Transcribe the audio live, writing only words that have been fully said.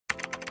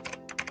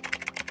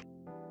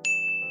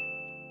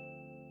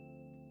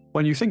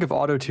When you think of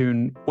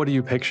Autotune, what do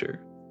you picture?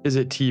 Is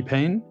it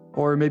T-Pain?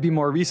 Or maybe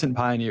more recent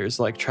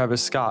pioneers like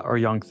Travis Scott or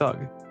Young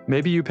Thug?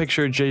 Maybe you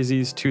picture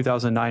Jay-Z's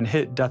 2009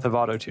 hit Death of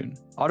Autotune.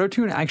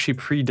 Autotune actually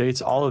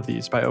predates all of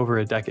these by over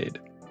a decade.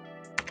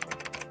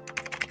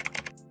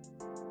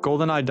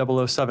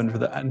 GoldenEye 007 for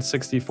the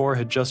N64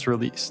 had just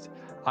released.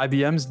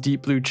 IBM's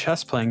Deep Blue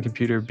chess playing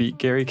computer beat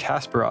Garry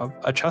Kasparov,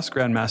 a chess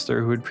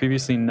grandmaster who had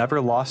previously never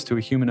lost to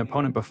a human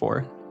opponent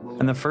before,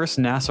 and the first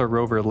NASA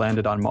rover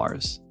landed on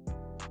Mars.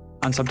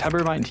 On September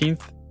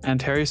 19th,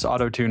 Antares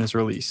Autotune is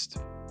released.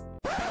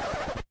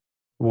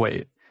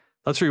 Wait,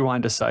 let's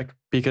rewind a sec,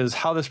 because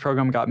how this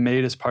program got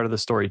made is part of the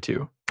story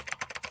too.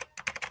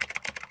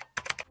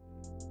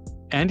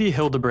 Andy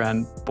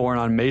Hildebrand, born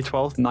on May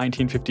 12,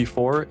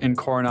 1954 in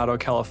Coronado,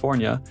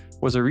 California,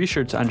 was a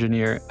research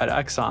engineer at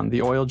Exxon,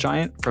 the oil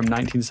giant, from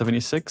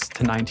 1976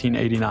 to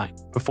 1989.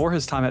 Before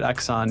his time at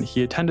Exxon,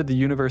 he attended the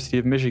University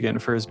of Michigan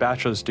for his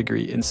bachelor's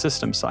degree in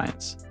systems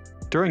science.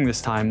 During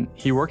this time,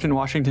 he worked in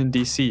Washington,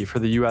 D.C. for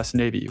the U.S.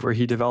 Navy, where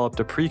he developed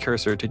a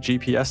precursor to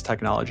GPS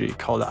technology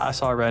called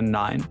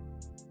SRN-9.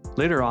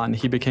 Later on,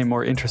 he became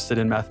more interested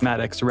in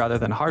mathematics rather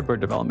than hardware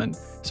development,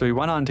 so he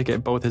went on to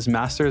get both his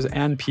master's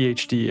and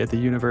PhD at the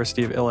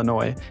University of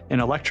Illinois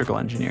in electrical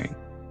engineering.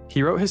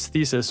 He wrote his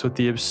thesis with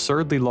the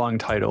absurdly long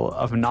title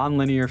of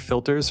Nonlinear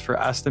Filters for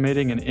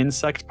Estimating an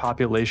Insect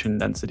Population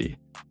Density.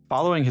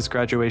 Following his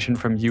graduation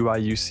from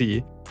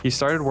UIUC, he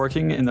started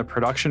working in the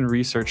production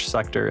research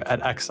sector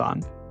at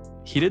Exxon.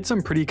 He did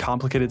some pretty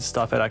complicated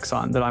stuff at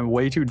Exxon that I'm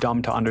way too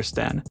dumb to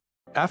understand.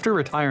 After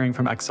retiring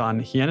from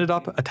Exxon, he ended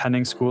up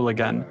attending school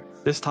again,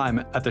 this time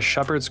at the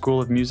Shepherd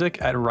School of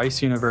Music at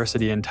Rice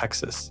University in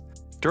Texas.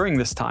 During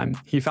this time,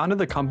 he founded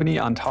the company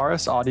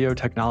Antares Audio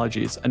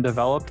Technologies and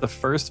developed the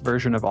first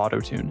version of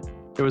Autotune.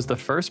 It was the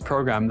first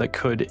program that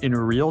could, in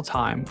real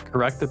time,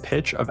 correct the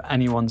pitch of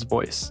anyone's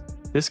voice.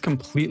 This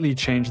completely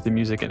changed the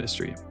music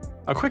industry.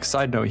 A quick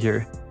side note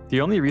here.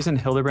 The only reason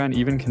Hildebrand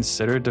even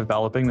considered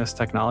developing this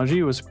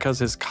technology was because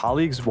his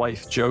colleague's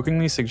wife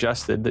jokingly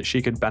suggested that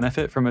she could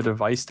benefit from a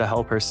device to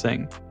help her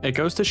sing. It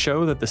goes to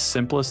show that the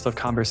simplest of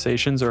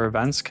conversations or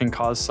events can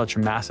cause such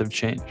massive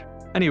change.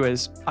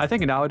 Anyways, I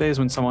think nowadays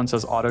when someone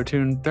says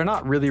Autotune, they're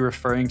not really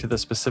referring to the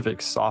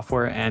specific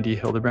software Andy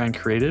Hildebrand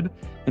created.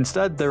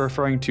 Instead, they're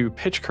referring to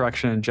pitch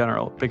correction in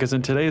general, because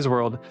in today's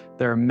world,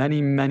 there are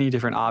many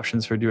different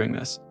options for doing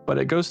this. But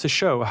it goes to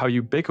show how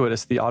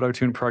ubiquitous the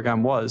Autotune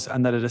program was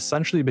and that it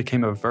essentially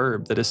became a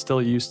verb that is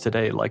still used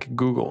today, like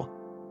Google.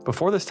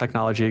 Before this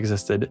technology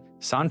existed,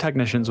 sound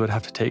technicians would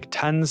have to take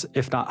tens,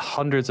 if not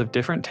hundreds of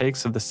different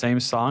takes of the same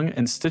song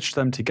and stitch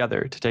them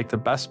together to take the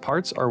best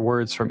parts or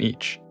words from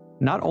each.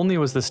 Not only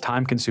was this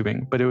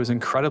time-consuming, but it was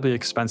incredibly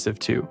expensive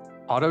too.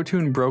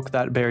 Autotune broke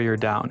that barrier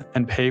down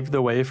and paved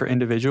the way for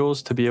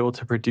individuals to be able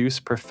to produce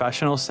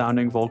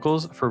professional-sounding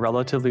vocals for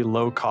relatively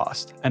low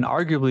cost, and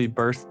arguably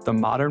birthed the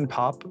modern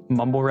pop,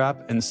 mumble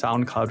rap, and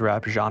SoundCloud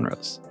rap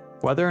genres.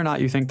 Whether or not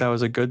you think that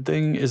was a good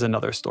thing is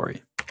another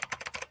story.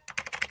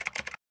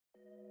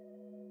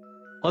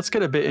 Let's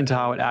get a bit into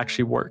how it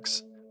actually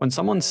works. When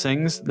someone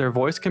sings, their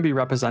voice can be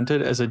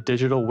represented as a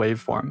digital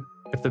waveform.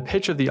 If the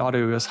pitch of the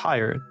audio is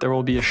higher, there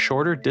will be a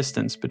shorter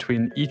distance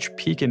between each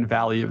peak and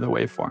valley of the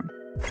waveform.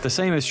 The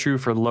same is true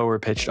for lower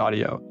pitched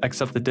audio,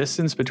 except the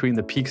distance between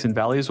the peaks and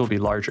valleys will be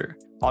larger.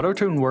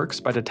 Autotune works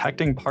by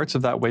detecting parts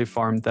of that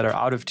waveform that are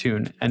out of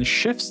tune and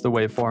shifts the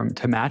waveform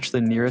to match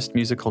the nearest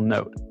musical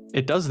note.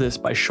 It does this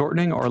by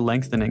shortening or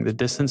lengthening the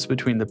distance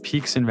between the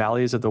peaks and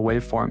valleys of the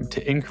waveform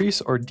to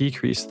increase or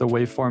decrease the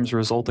waveform's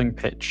resulting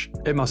pitch.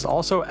 It must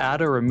also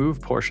add or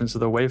remove portions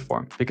of the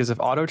waveform, because if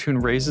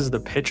Autotune raises the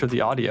pitch of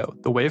the audio,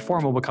 the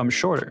waveform will become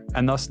shorter,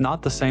 and thus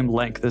not the same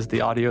length as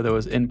the audio that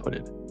was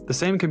inputted. The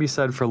same can be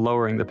said for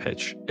lowering the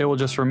pitch. It will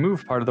just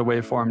remove part of the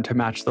waveform to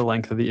match the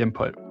length of the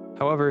input.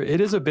 However, it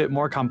is a bit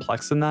more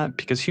complex than that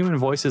because human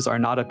voices are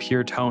not a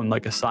pure tone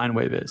like a sine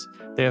wave is.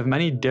 They have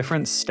many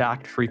different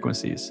stacked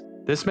frequencies.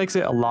 This makes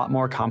it a lot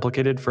more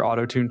complicated for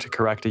Autotune to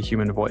correct a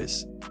human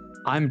voice.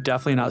 I'm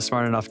definitely not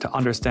smart enough to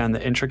understand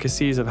the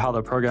intricacies of how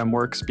the program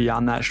works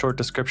beyond that short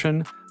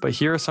description, but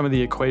here are some of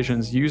the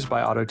equations used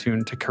by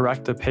Autotune to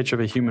correct the pitch of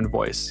a human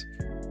voice.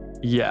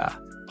 Yeah,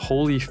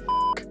 holy f***.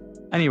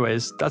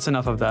 Anyways, that's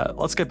enough of that.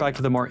 Let's get back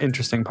to the more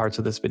interesting parts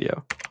of this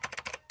video.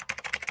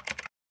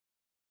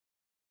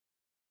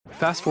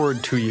 Fast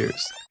forward 2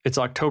 years. It's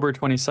October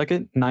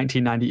 22nd,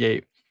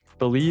 1998.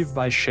 Believe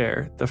by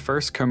Cher, the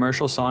first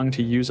commercial song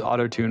to use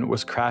Autotune,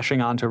 was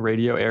crashing onto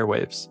radio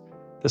airwaves.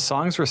 The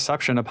song's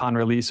reception upon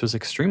release was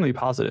extremely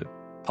positive.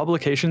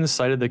 Publications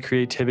cited the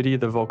creativity of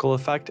the vocal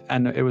effect,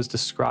 and it was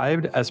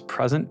described as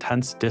present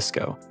tense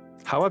disco.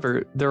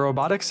 However, the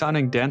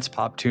robotic-sounding dance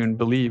pop tune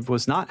Believe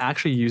was not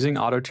actually using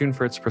Autotune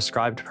for its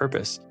prescribed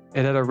purpose.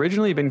 It had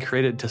originally been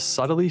created to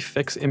subtly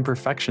fix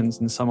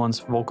imperfections in someone's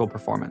vocal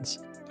performance.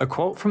 A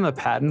quote from the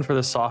patent for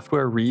the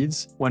software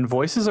reads, "When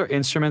voices or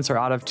instruments are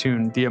out of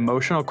tune, the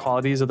emotional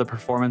qualities of the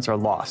performance are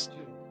lost."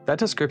 That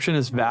description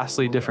is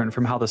vastly different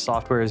from how the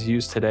software is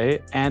used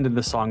today and in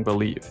the song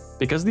Believe.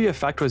 Because the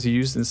effect was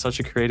used in such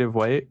a creative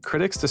way,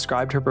 critics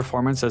described her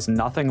performance as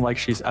nothing like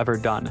she's ever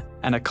done,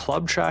 and a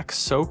club track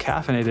so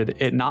caffeinated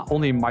it not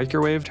only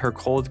microwaved her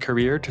cold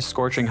career to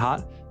scorching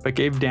hot, but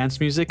gave dance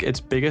music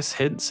its biggest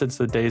hit since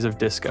the days of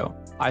disco.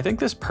 I think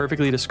this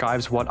perfectly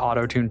describes what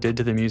Autotune did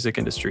to the music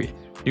industry.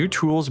 New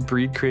tools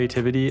breed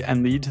creativity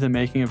and lead to the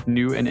making of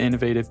new and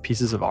innovative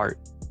pieces of art.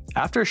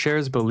 After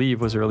Cher's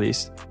Believe was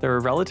released, there were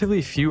relatively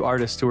few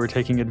artists who were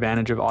taking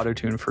advantage of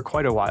Autotune for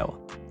quite a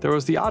while. There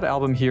was the odd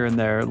album here and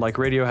there, like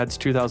Radiohead's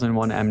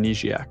 2001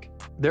 Amnesiac.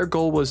 Their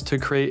goal was to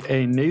create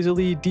a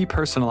nasally,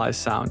 depersonalized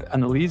sound,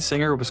 and the lead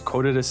singer was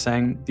quoted as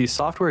saying, "The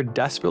software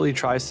desperately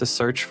tries to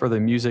search for the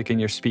music in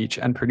your speech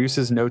and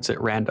produces notes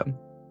at random.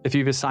 If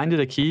you've assigned it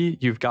a key,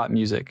 you've got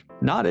music."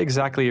 Not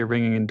exactly a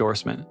ringing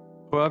endorsement.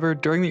 However,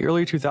 during the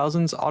early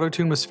 2000s,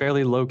 Autotune was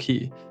fairly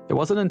low-key. It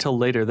wasn't until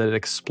later that it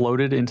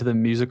exploded into the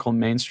musical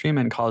mainstream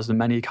and caused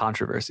many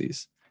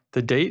controversies.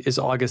 The date is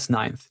August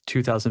 9th,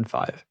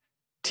 2005.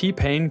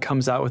 T-Pain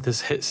comes out with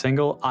his hit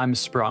single, I'm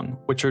Sprung,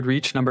 which would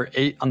reach number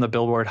 8 on the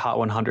Billboard Hot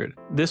 100.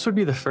 This would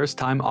be the first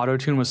time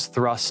Autotune was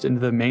thrust into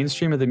the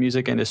mainstream of the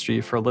music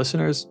industry for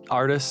listeners,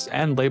 artists,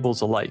 and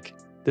labels alike.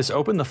 This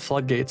opened the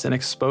floodgates and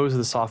exposed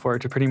the software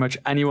to pretty much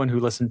anyone who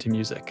listened to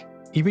music.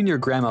 Even your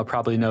grandma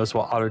probably knows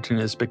what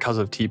Autotune is because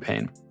of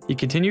T-Pain. He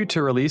continued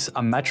to release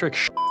a metric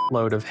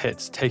load of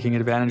hits taking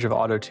advantage of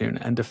Autotune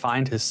and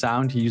defined his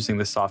sound using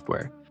the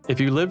software.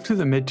 If you lived through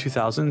the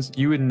mid-2000s,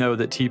 you would know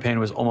that T-Pain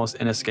was almost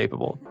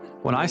inescapable.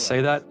 When I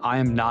say that, I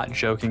am not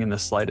joking in the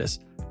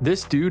slightest.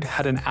 This dude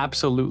had an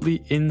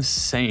absolutely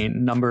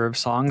insane number of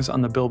songs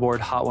on the Billboard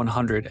Hot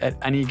 100 at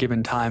any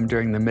given time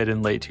during the mid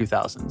and late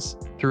 2000s.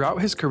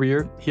 Throughout his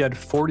career, he had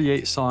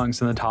 48 songs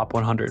in the top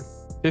 100.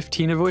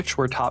 15 of which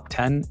were top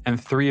 10 and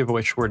 3 of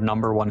which were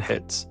 #1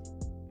 hits.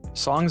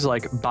 Songs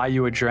like Buy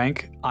You a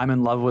Drink, I'm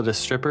in Love with a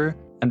Stripper,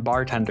 and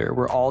Bartender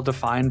were all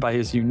defined by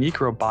his unique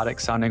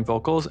robotic sounding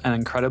vocals and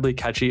incredibly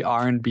catchy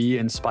R&B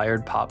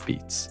inspired pop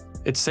beats.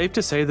 It's safe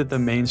to say that the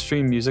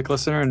mainstream music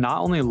listener not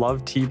only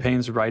loved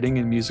T-Pain's writing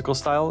and musical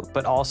style,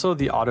 but also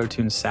the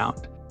Autotune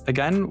sound.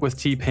 Again, with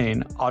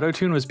T-Pain,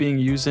 Autotune was being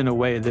used in a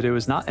way that it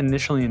was not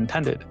initially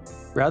intended.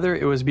 Rather,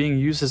 it was being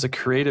used as a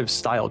creative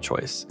style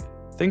choice.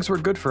 Things were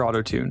good for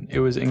Autotune. It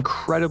was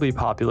incredibly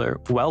popular,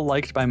 well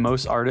liked by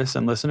most artists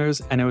and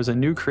listeners, and it was a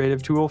new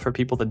creative tool for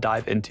people to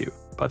dive into.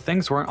 But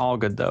things weren't all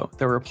good though.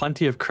 There were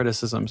plenty of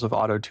criticisms of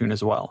Autotune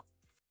as well.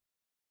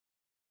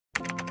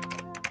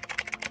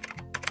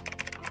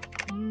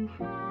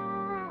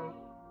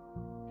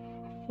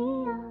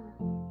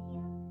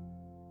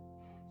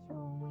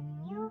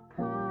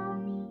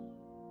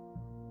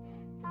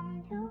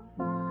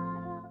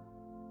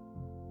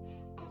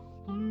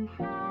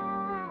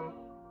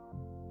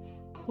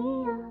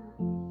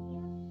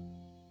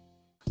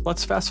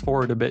 Let's fast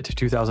forward a bit to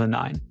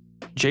 2009.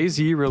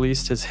 Jay-Z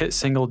released his hit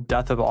single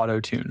Death of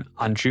Autotune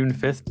on June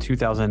 5th,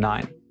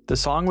 2009. The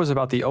song was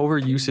about the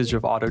overusage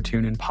of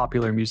Autotune in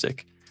popular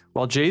music.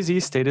 While Jay-Z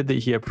stated that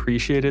he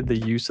appreciated the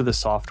use of the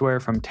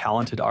software from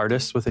talented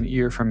artists with an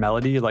ear for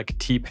melody like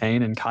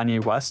T-Pain and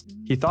Kanye West,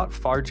 he thought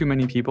far too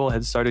many people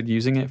had started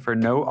using it for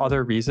no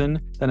other reason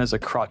than as a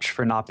crutch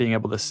for not being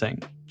able to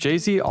sing.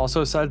 Jay-Z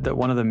also said that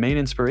one of the main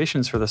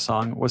inspirations for the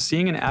song was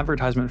seeing an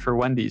advertisement for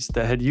Wendy's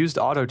that had used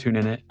Autotune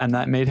in it, and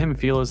that made him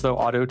feel as though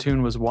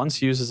Autotune was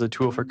once used as a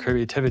tool for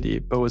creativity,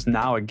 but was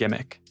now a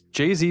gimmick.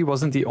 Jay-Z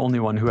wasn't the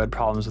only one who had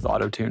problems with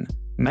Autotune.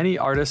 Many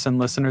artists and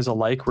listeners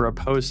alike were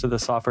opposed to the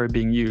software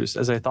being used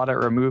as they thought it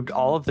removed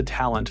all of the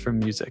talent from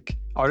music.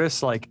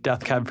 Artists like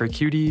Death Cab for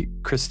Cutie,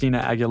 Christina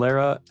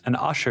Aguilera, and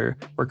Usher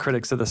were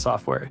critics of the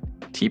software.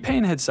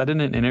 T-Pain had said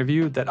in an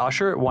interview that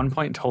Usher at one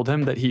point told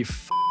him that he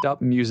f***ed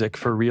up music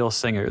for real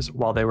singers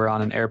while they were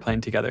on an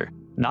airplane together.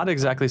 Not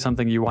exactly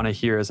something you want to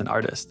hear as an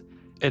artist.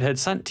 It had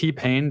sent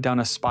T-Pain down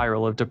a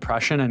spiral of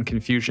depression and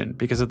confusion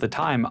because at the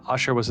time,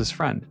 Usher was his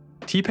friend.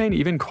 T-Pain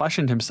even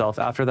questioned himself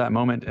after that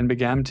moment and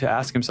began to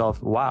ask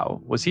himself,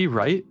 wow, was he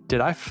right? Did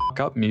I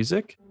fuck up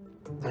music?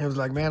 He was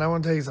like, man, I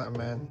want to tell you something,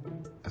 man.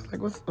 I was like,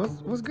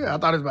 what's good? I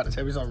thought he was about to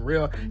tell me something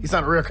real. He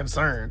sounded real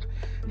concerned.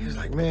 He was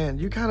like, man,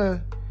 you kind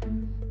of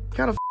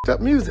fucked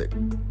up music.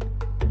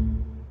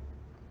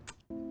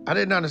 I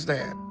didn't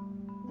understand.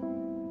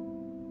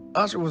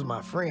 Usher was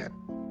my friend.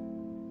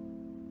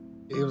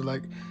 He was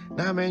like,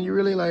 nah, man, you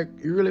really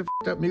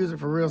fucked up music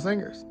for real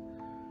singers.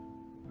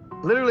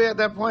 Literally at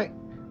that point,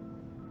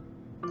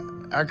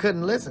 I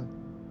couldn't listen.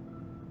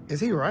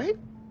 Is he right?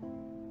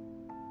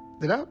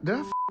 Did I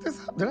fuck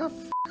this up? Did I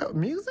fuck up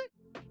music?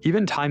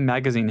 Even Time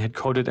magazine had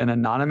quoted an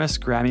anonymous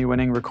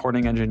Grammy-winning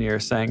recording engineer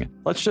saying,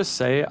 let's just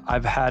say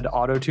I've had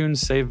Autotune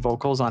save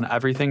vocals on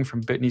everything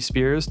from Britney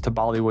Spears to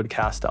Bollywood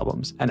cast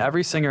albums, and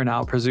every singer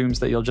now presumes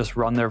that you'll just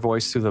run their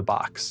voice through the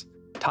box.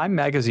 Time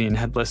magazine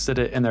had listed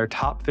it in their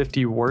top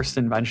 50 worst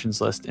inventions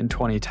list in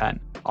 2010.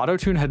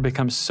 Autotune had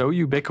become so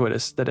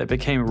ubiquitous that it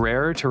became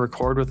rarer to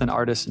record with an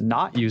artist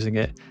not using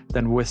it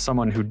than with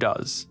someone who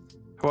does.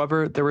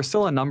 However, there were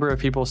still a number of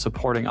people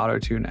supporting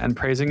Autotune and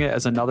praising it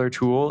as another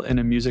tool in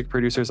a music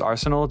producer's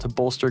arsenal to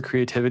bolster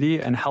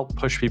creativity and help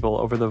push people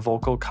over the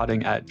vocal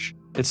cutting edge.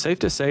 It's safe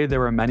to say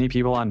there were many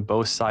people on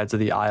both sides of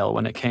the aisle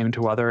when it came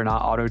to whether or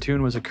not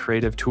Autotune was a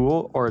creative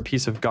tool or a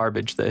piece of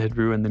garbage that had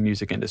ruined the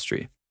music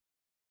industry.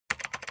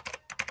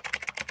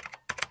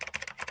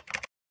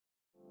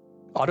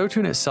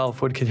 Autotune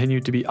itself would continue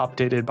to be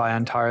updated by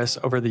Antares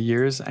over the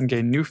years and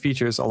gain new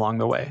features along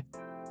the way.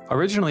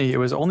 Originally, it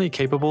was only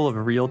capable of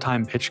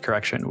real-time pitch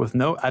correction with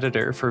no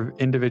editor for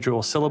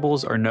individual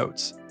syllables or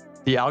notes.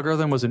 The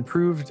algorithm was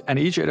improved, and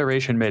each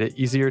iteration made it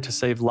easier to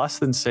save less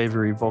than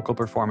savory vocal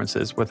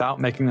performances without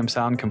making them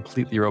sound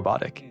completely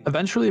robotic.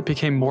 Eventually, it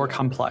became more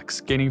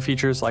complex, gaining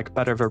features like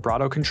better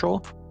vibrato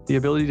control, the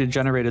ability to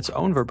generate its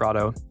own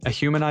vibrato, a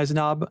humanized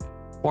knob,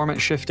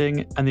 format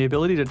shifting, and the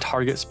ability to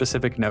target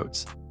specific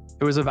notes.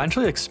 It was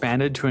eventually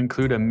expanded to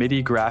include a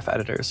MIDI graph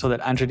editor so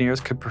that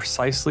engineers could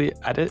precisely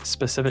edit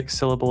specific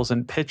syllables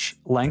in pitch,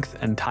 length,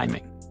 and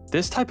timing.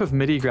 This type of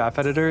MIDI graph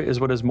editor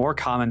is what is more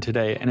common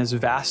today and is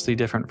vastly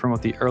different from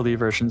what the early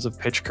versions of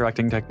pitch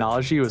correcting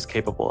technology was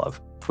capable of.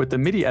 With the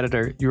MIDI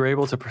editor, you are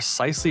able to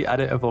precisely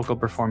edit a vocal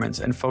performance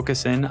and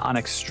focus in on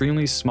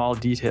extremely small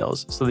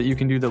details so that you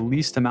can do the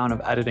least amount of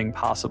editing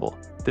possible.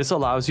 This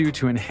allows you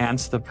to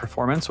enhance the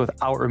performance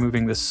without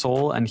removing the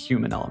soul and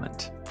human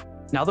element.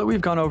 Now that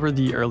we've gone over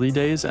the early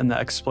days and the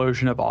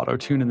explosion of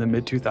Autotune in the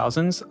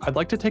mid-2000s, I'd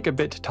like to take a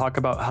bit to talk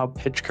about how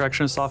pitch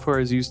correction software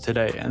is used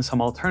today and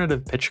some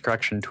alternative pitch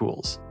correction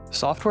tools.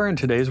 Software in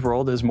today's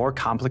world is more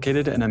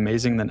complicated and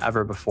amazing than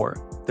ever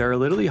before. There are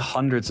literally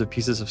hundreds of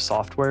pieces of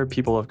software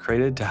people have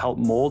created to help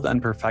mold and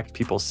perfect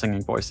people's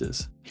singing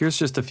voices. Here's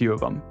just a few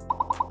of them.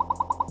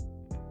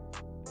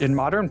 In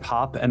modern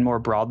pop and more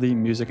broadly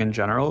music in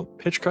general,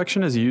 pitch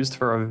correction is used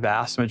for a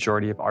vast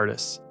majority of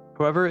artists.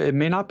 However, it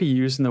may not be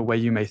used in the way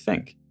you may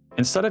think.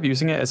 Instead of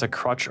using it as a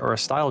crutch or a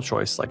style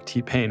choice like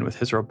T-Pain with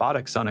his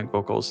robotic sounding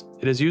vocals,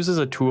 it is used as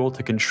a tool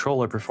to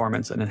control a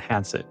performance and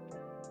enhance it.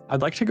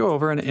 I'd like to go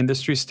over an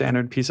industry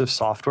standard piece of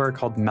software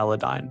called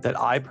Melodyne that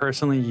I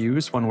personally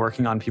use when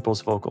working on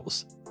people's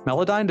vocals.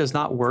 Melodyne does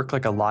not work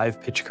like a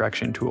live pitch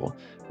correction tool.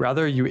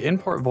 Rather, you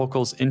import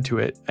vocals into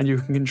it and you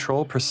can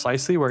control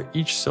precisely where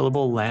each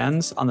syllable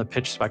lands on the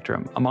pitch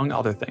spectrum, among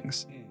other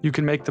things. You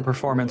can make the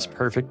performance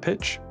perfect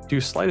pitch, do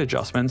slight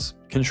adjustments,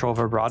 control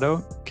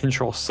vibrato,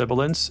 control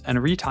sibilance, and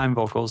retime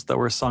vocals that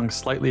were sung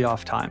slightly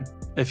off time.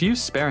 If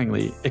used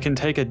sparingly, it can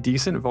take a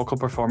decent vocal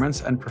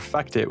performance and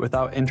perfect it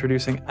without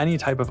introducing any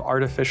type of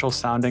artificial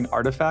sounding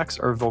artifacts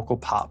or vocal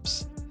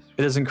pops.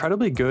 It is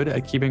incredibly good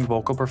at keeping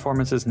vocal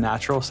performances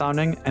natural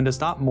sounding and does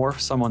not morph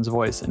someone's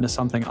voice into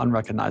something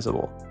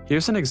unrecognizable.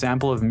 Here's an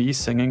example of me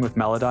singing with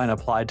Melodyne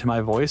applied to my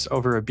voice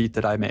over a beat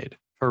that I made.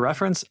 For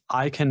reference,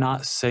 I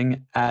cannot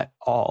sing at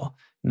all,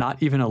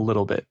 not even a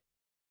little bit.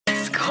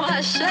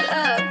 Squash, shut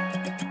up.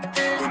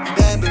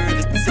 Remember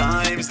the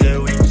times that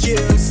we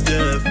used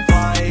to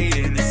fight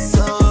in the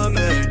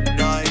summer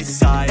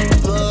nights. I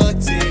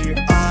looked in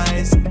your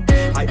eyes,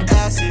 I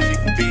asked if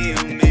you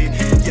feel me.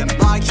 Yeah,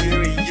 my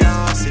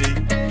curiosity,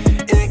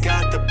 it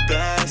got the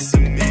best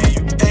of me.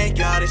 You ain't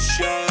gotta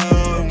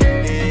show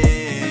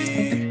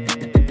me.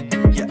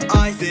 Yeah,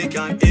 I think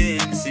I'm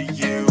into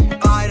you.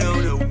 I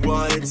don't know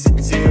what to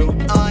do.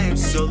 I am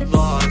so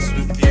lost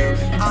with you.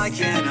 I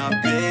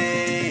cannot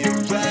be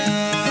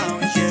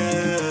around you.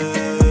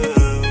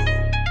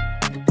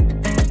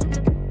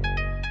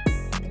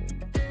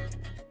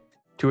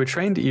 To a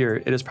trained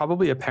ear, it is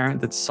probably apparent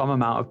that some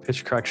amount of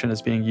pitch correction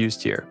is being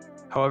used here.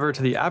 However,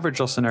 to the average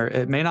listener,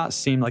 it may not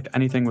seem like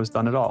anything was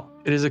done at all.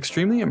 It is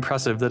extremely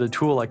impressive that a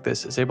tool like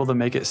this is able to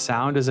make it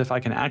sound as if I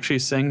can actually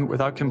sing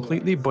without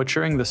completely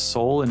butchering the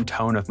soul and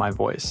tone of my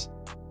voice.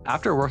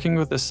 After working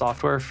with this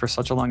software for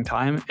such a long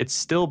time, it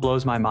still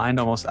blows my mind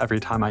almost every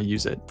time I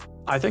use it.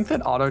 I think that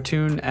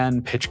Autotune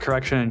and pitch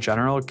correction in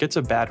general gets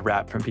a bad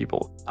rap from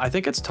people. I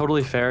think it's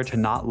totally fair to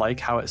not like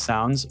how it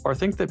sounds or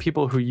think that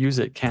people who use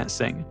it can't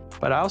sing.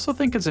 But I also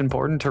think it's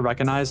important to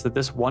recognize that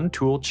this one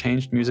tool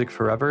changed music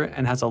forever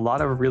and has a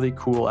lot of really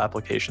cool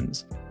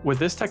applications. With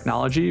this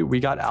technology, we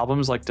got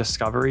albums like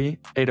Discovery,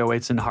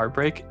 808s and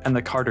Heartbreak, and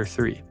the Carter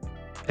 3.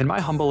 In my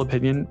humble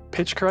opinion,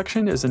 pitch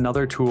correction is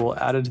another tool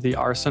added to the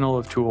arsenal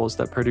of tools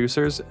that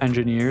producers,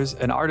 engineers,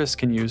 and artists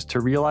can use to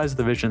realize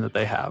the vision that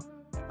they have.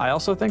 I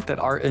also think that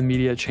art and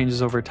media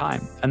changes over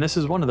time, and this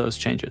is one of those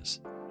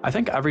changes. I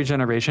think every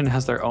generation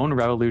has their own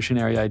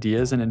revolutionary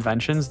ideas and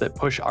inventions that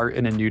push art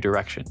in a new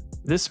direction.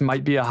 This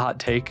might be a hot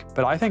take,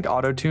 but I think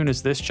Autotune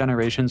is this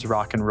generation's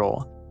rock and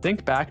roll.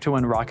 Think back to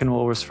when rock and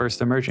roll was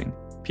first emerging.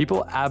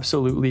 People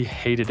absolutely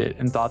hated it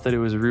and thought that it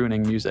was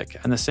ruining music,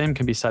 and the same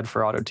can be said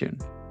for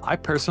Autotune. I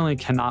personally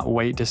cannot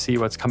wait to see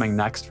what's coming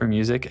next for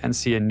music and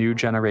see a new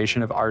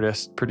generation of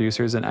artists,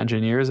 producers, and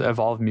engineers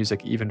evolve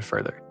music even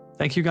further.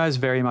 Thank you guys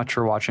very much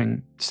for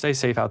watching. Stay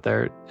safe out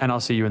there, and I'll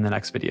see you in the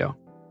next video.